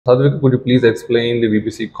Sadhvika, could you please explain the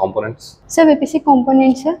VPC components? So VPC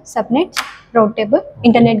components are subnets, route table,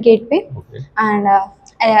 internet gateway, and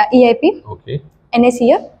EIP,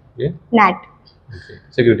 NACF, NAT.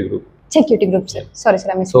 Security group. Security group, sir. Sorry, sir,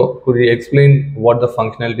 I missed. So, could you explain what the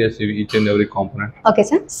functionality is of each and every component? Okay,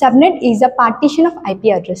 sir. Subnet is a partition of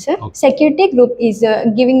IP address, sir. Security group is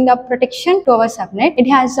giving the protection to our subnet. It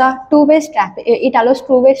has a two-way traffic. It allows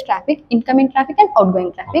two-way traffic, incoming traffic and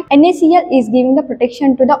outgoing traffic. NACL is giving the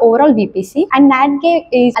protection to the overall VPC, and NAT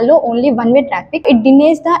is allow only one-way traffic. It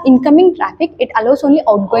denies the incoming traffic. It allows only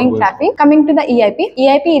outgoing traffic. Coming to the EIP,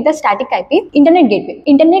 EIP is the static IP. Internet gateway.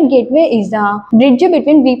 Internet gateway is the bridge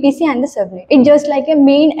between VPC and the subnet. It's just like a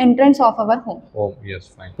main entrance of our home. Oh, yes,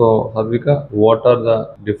 fine. So, Sadhvika, what are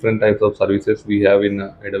the different types of services we have in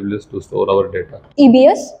AWS to store our data?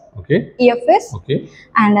 EBS, EFS,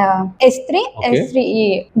 and S3,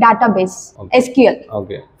 S3E database, SQL.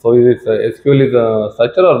 Okay. So, is SQL is a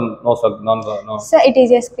structure or no? So, it is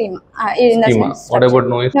a schema. Schema. What about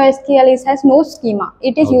NoSQL? NoSQL has no schema.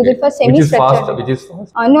 It is used for semi-structured. Which is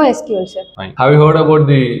fast? No SQL, sir. Fine. Have you heard about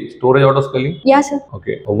the storage auto-scaling? Yes, sir.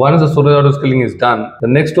 Okay. Once the storage auto-scaling is done, the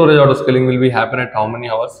next storage auto-scaling will be happen at how many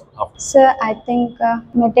hours? Sir, I think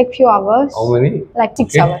may take few hours. How many? Like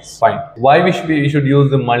 6 hours. Fine. Why we should use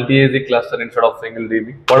the multi-AZ cluster instead of single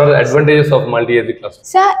DB? What are the advantages of multi-AZ cluster?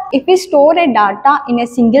 Sir, if we store a data in a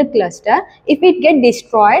single cluster, if it get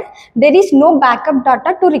destroyed, there is no backup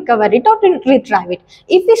data to recover it or to retrieve it.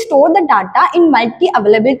 If we store the data in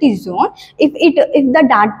multi-availability zone, if the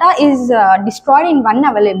data is destroyed in one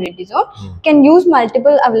availability zone, can use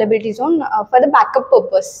multiple availability zone for the backup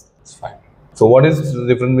purpose. That's fine. So what is the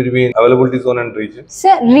difference between availability zone and region? So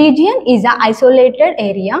region is an isolated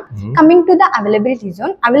area. Coming to the availability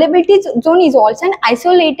zone is also an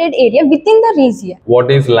isolated area within the region.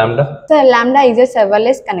 What is Lambda? So Lambda is a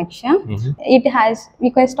serverless connection. It has,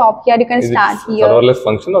 you can stop here, you can start here. Serverless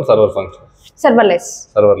function or server function?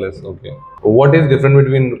 Serverless. Serverless, okay. What is different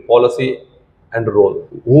between policy and role?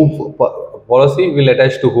 Policy will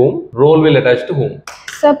attach to whom? Role will attach to whom?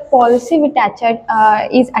 So policy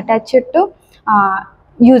is attached to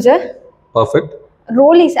user. Perfect.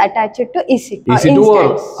 Role is attached to EC2.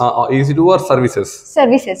 EC2 or services?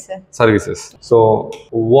 Services, sir. Services. So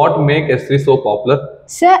what make S3 so popular?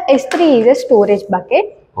 Sir, S3 is a storage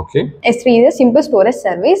bucket. Okay. S3 is a simple storage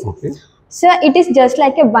service. Okay. So it is just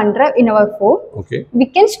like a OneDrive in our phone. Okay. We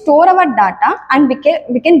can store our data and we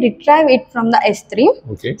can retrieve it from the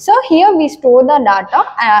S3. Okay. So here we store the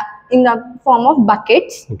data in the form of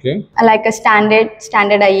buckets. Okay. Like a standard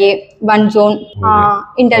IA, one zone,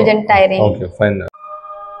 intelligent tiering. Okay, fine.